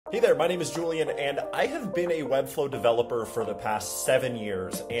Hey there, my name is Julian, and I have been a Webflow developer for the past 7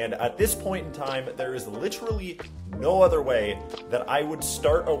 years, and at this point in time, there is literally no other way that I would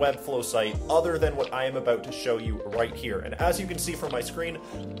start a Webflow site other than what I am about to show you right here. And as you can see from my screen,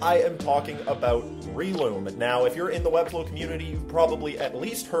 I am talking about Relume. Now, if you're in the Webflow community, you've probably at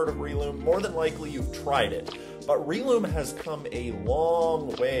least heard of Relume. More than likely, you've tried it. But Relume has come a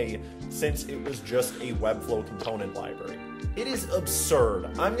long way since it was just a Webflow component library. It is absurd.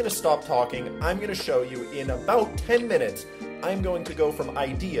 I'm going to stop talking. I'm going to show you in about 10 minutes. I'm going to go from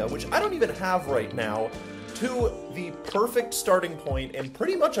idea, which I don't even have right now, to the perfect starting point and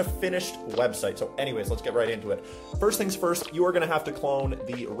pretty much a finished website. So anyways, let's get right into it. First things first, you are going to have to clone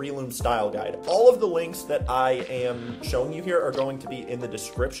the Relume style guide. All of the links that I am showing you here are going to be in the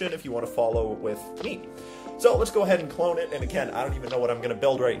description if you want to follow with me. So let's go ahead and clone it. And again, I don't even know what I'm going to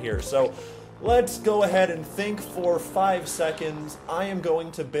build right here. So let's go ahead and think for 5 seconds. I am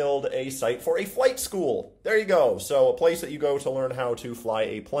going to build a site for a flight school. There you go. So a place that you go to learn how to fly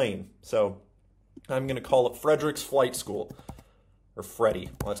a plane. So I'm going to call it Frederick's Flight School. Or Freddy.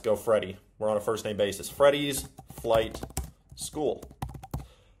 Let's go Freddy. We're on a first name basis. Freddy's Flight School.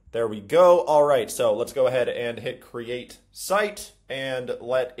 There we go. All right. So let's go ahead and hit create site and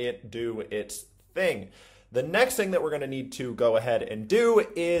let it do its thing. The next thing that we're going to need to go ahead and do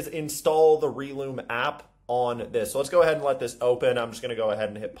is install the Relume app on this. So let's go ahead and let this open. I'm just going to go ahead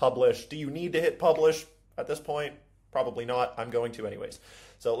and hit publish. Do you need to hit publish at this point? Probably not. I'm going to anyways.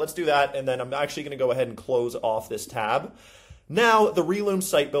 So let's do that. And then I'm actually going to go ahead and close off this tab. Now the Relume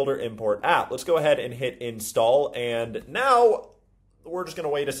Site Builder Import app. Let's go ahead and hit install. And now we're just going to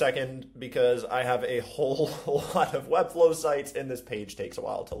wait a second because I have a whole lot of Webflow sites and this page takes a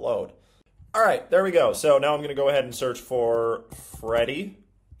while to load. All right, there we go. So now I'm going to go ahead and search for Freddy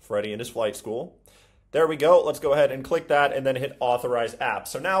and his flight school. There we go. Let's go ahead and click that and then hit authorize app.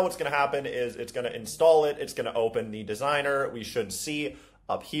 So now what's going to happen is it's going to install it. It's going to open the designer. We should see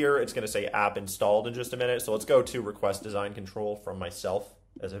up here, it's going to say app installed in just a minute. So let's go to request design control from myself,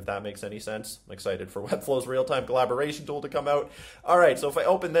 as if that makes any sense. I'm excited for Webflow's real-time collaboration tool to come out. All right, so if I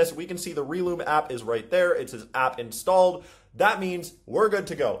open this, we can see the Relume app is right there. It says app installed. That means we're good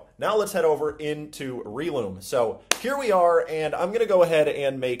to go. Now let's head over into Relume. So here we are, and I'm going to go ahead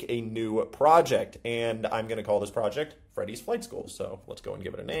and make a new project. And I'm going to call this project Freddy's Flight School. So let's go and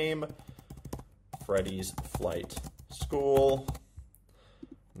give it a name. Freddy's Flight School.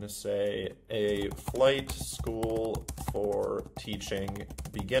 I'm going to say a flight school for teaching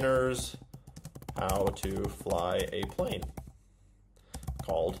beginners how to fly a plane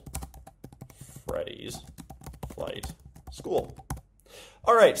called Freddy's Flight School.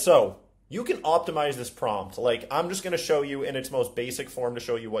 All right, so you can optimize this prompt. Like, I'm just going to show you in its most basic form to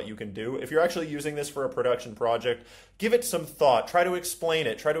show you what you can do. If you're actually using this for a production project, give it some thought. Try to explain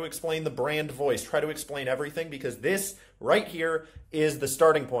it. Try to explain the brand voice. Try to explain everything, because this right here is the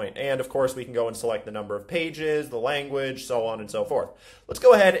starting point. And of course, we can go and select the number of pages, the language, so on and so forth. Let's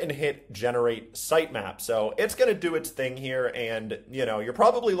go ahead and hit generate sitemap. So it's going to do its thing here. And you know, you're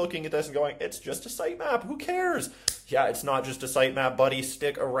probably looking at this and going, it's just a sitemap. Who cares? Yeah, it's not just a sitemap, buddy.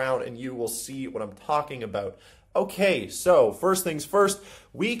 Stick around and you will see what I'm talking about. Okay, so first things first,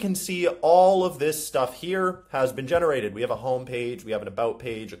 we can see all of this stuff here has been generated. We have a home page, we have an about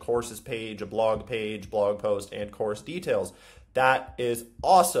page, a courses page, a blog page, blog post, and course details. That is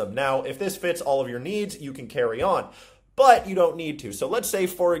awesome. Now, if this fits all of your needs, you can carry on, but you don't need to. So let's say,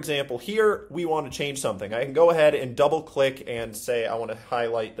 for example, here we want to change something. I can go ahead and double click and say I want to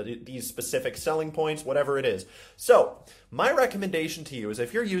highlight these specific selling points, whatever it is. So my recommendation to you is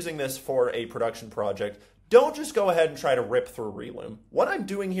if you're using this for a production project, don't just go ahead and try to rip through Relume. What I'm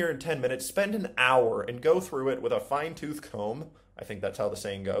doing here in 10 minutes, spend an hour and go through it with a fine-tooth comb, I think that's how the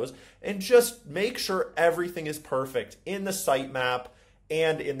saying goes, and just make sure everything is perfect in the sitemap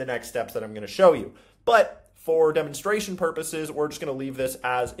and in the next steps that I'm going to show you. But for demonstration purposes, we're just going to leave this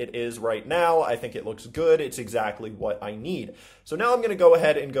as it is right now. I think it looks good. It's exactly what I need. So now I'm going to go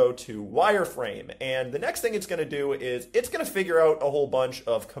ahead and go to Wireframe. And the next thing it's going to do is it's going to figure out a whole bunch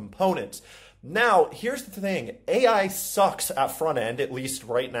of components. Now, here's the thing. AI sucks at front end, at least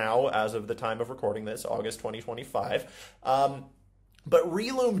right now, as of the time of recording this, August 2025. But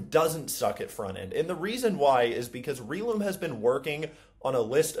Relume doesn't suck at front end. And the reason why is because Relume has been working on a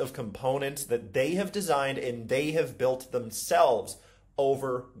list of components that they have designed and they have built themselves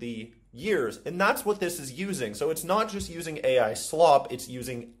over the years. And that's what this is using. So it's not just using AI slop, it's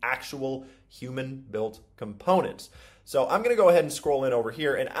using actual human-built components. So I'm going to go ahead and scroll in over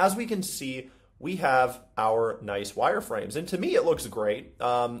here. And as we can see, we have our nice wireframes. And to me, it looks great.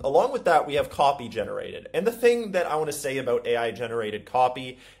 Along with that, we have copy generated. And the thing that I want to say about AI generated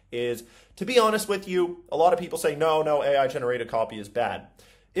copy is, to be honest with you, a lot of people say, no, AI generated copy is bad.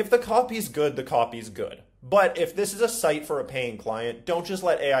 If the copy's good, the copy's good. But if this is a site for a paying client, don't just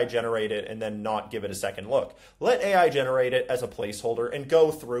let AI generate it and then not give it a second look. Let AI generate it as a placeholder and go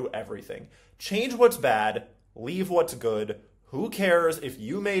through everything. Change what's bad, leave what's good. Who cares if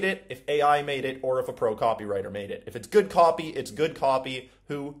you made it, if AI made it, or if a pro copywriter made it? If it's good copy, it's good copy.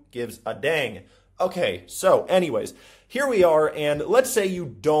 Who gives a dang? Okay, so anyways, here we are, and let's say you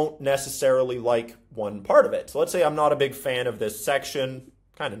don't necessarily like one part of it. So let's say I'm not a big fan of this section.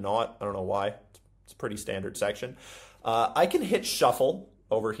 Kind of not. I don't know why. It's a pretty standard section. I can hit shuffle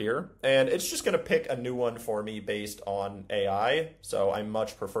over here, and it's just going to pick a new one for me based on AI. So I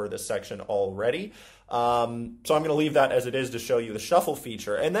much prefer this section already. So I'm going to leave that as it is to show you the shuffle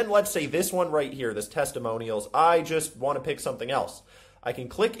feature. And then let's say this one right here, this testimonials, I just want to pick something else. I can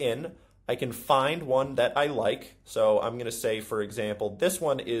click in. I can find one that I like. So I'm going to say, for example, this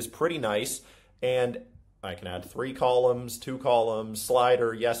one is pretty nice, and I can add 3 columns, 2 columns,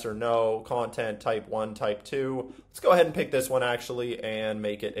 slider, yes or no, content, type 1, type 2. Let's go ahead and pick this one actually and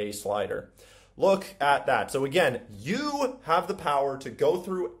make it a slider. Look at that. So again, you have the power to go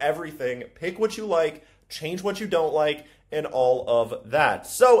through everything, pick what you like, change what you don't like, and all of that.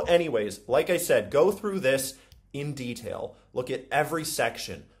 So anyways, like I said, go through this in detail. Look at every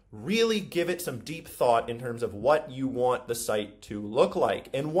section. Really give it some deep thought in terms of what you want the site to look like.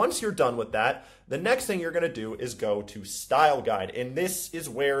 And once you're done with that, the next thing you're going to do is go to Style Guide. And this is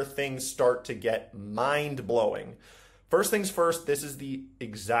where things start to get mind-blowing. First things first, this is the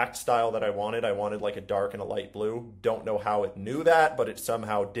exact style that I wanted. I wanted like a dark and a light blue. Don't know how it knew that, but it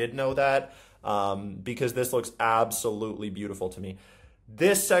somehow did know that because this looks absolutely beautiful to me.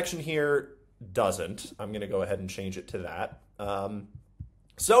 This section here doesn't. I'm going to go ahead and change it to that.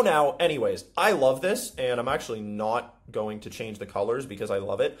 So now, anyways, I love this, and I'm actually not going to change the colors because I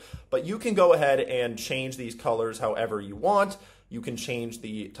love it, but you can go ahead and change these colors however you want. You can change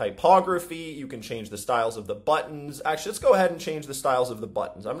the typography, you can change the styles of the buttons. Actually, let's go ahead and change the styles of the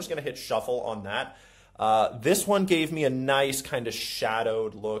buttons. I'm just going to hit shuffle on that. This one gave me a nice kind of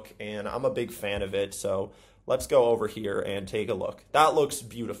shadowed look, and I'm a big fan of it, so let's go over here and take a look. That looks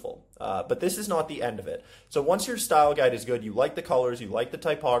beautiful, but this is not the end of it. So once your style guide is good, you like the colors, you like the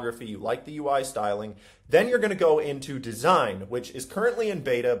typography, you like the UI styling, then you're going to go into design, which is currently in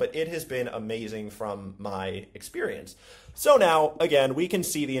beta, but it has been amazing from my experience. So now, again, we can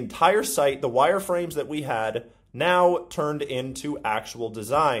see the entire site, the wireframes that we had, now turned into actual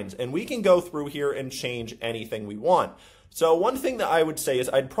designs. And we can go through here and change anything we want. So one thing that I would say is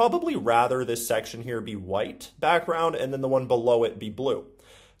I'd probably rather this section here be white background and then the one below it be blue.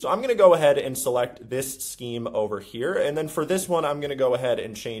 So I'm going to go ahead and select this scheme over here. And then for this one, I'm going to go ahead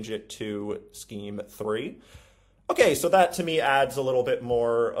and change it to scheme 3. Okay, so that to me adds a little bit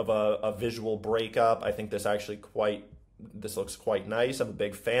more of a visual breakup. I think this looks quite nice. I'm a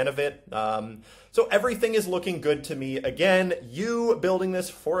big fan of it. So everything is looking good to me. Again, you building this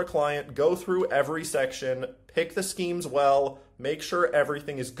for a client, go through every section, pick the schemes well, make sure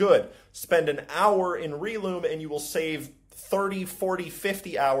everything is good. Spend an hour in Relume and you will save 30, 40,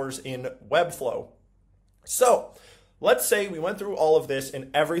 50 hours in Webflow. So let's say we went through all of this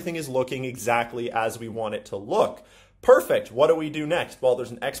and everything is looking exactly as we want it to look. Perfect. What do we do next? Well,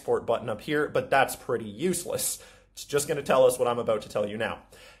 there's an export button up here, but that's pretty useless. It's just going to tell us what I'm about to tell you now.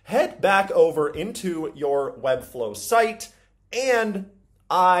 Head back over into your Webflow site, and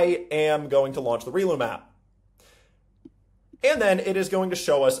I am going to launch the Relume app. And then it is going to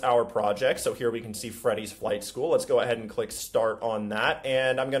show us our project. So here we can see Freddy's Flight School. Let's go ahead and click Start on that,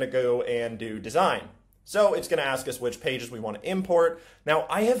 and I'm going to go and do Design. So it's going to ask us which pages we want to import. Now,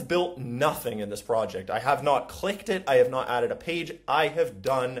 I have built nothing in this project. I have not clicked it. I have not added a page. I have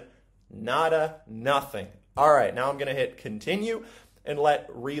done nothing. All right, now I'm going to hit continue and let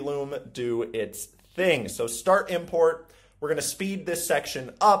Relume do its thing. So start import. We're going to speed this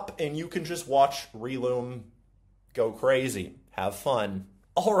section up and you can just watch Relume go crazy. Have fun.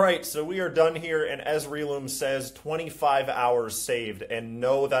 All right, so we are done here, and as Relume says, 25 hours saved, and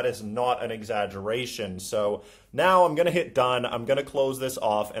no, that is not an exaggeration. So now I'm going to hit done, I'm going to close this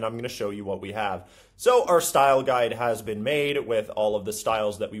off, and I'm going to show you what we have. So our style guide has been made with all of the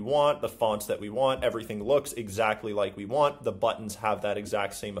styles that we want, the fonts that we want, everything looks exactly like we want. The buttons have that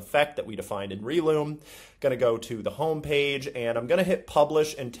exact same effect that we defined in Relume. Going to go to the home page, and I'm going to hit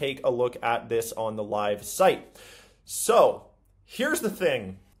publish and take a look at this on the live site. So here's the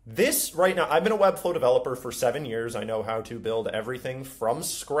thing. This right now, I've been a Webflow developer for 7 years. I know how to build everything from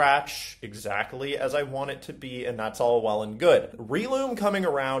scratch exactly as I want it to be, and that's all well and good. Relume coming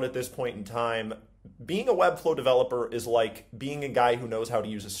around at this point in time being a Webflow developer is like being a guy who knows how to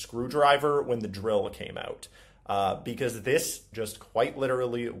use a screwdriver when the drill came out. Because this just quite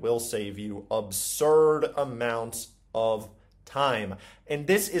literally will save you absurd amounts of time. And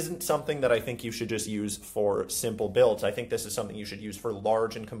this isn't something that I think you should just use for simple builds. I think this is something you should use for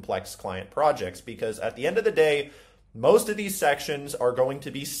large and complex client projects, because at the end of the day, most of these sections are going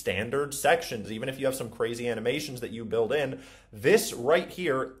to be standard sections. Even if you have some crazy animations that you build in, this right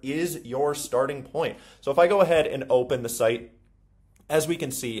here is your starting point. So if I go ahead and open the site, as we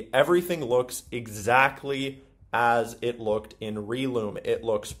can see, everything looks exactly as it looked in Relume. It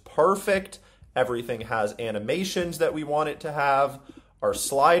looks perfect. Everything has animations that we want it to have. Our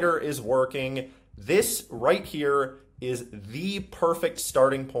slider is working. This right here is the perfect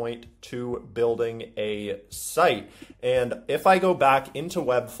starting point to building a site. And if I go back into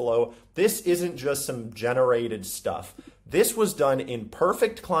Webflow, this isn't just some generated stuff. This was done in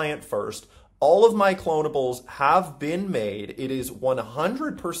perfect client first. All of my clonables have been made. It is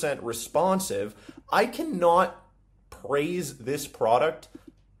 100% responsive. I cannot praise this product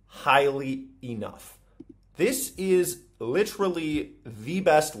highly enough. This is literally the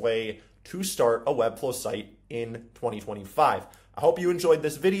best way to start a Webflow site in 2025. I hope you enjoyed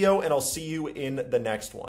this video, and I'll see you in the next one.